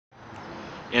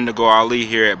Indigo Ali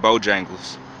here at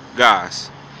Bojangles. Guys,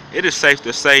 it is safe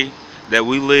to say that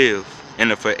we live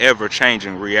in a forever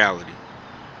changing reality.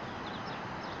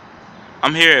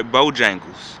 I'm here at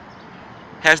Bojangles.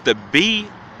 Has the B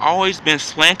always been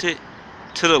slanted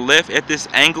to the left at this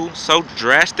angle so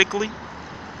drastically?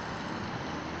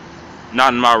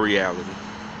 Not in my reality.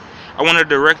 I want to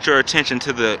direct your attention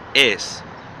to the S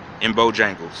in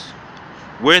Bojangles.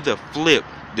 Where the flip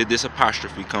did this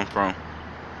apostrophe come from?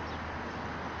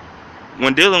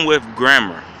 When dealing with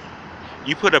grammar,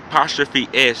 you put apostrophe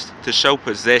S to show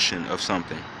possession of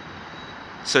something,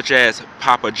 such as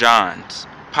Papa John's.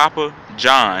 Papa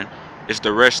John is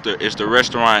the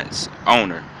restaurant's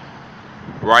owner,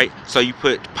 right? So you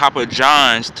put Papa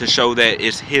John's to show that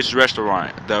it's his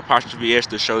restaurant, the apostrophe S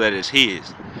to show that it's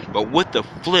his. But what the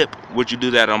flip would you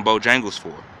do that on Bojangles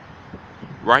for,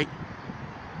 right?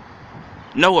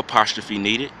 No apostrophe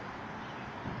needed.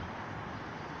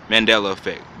 Mandela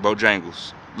effect,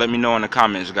 Bojangles. Let me know in the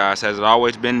comments, guys. Has it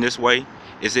always been this way?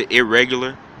 Is it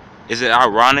irregular? Is it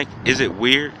ironic? Is it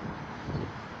weird?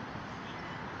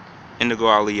 Indigo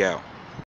Ali out.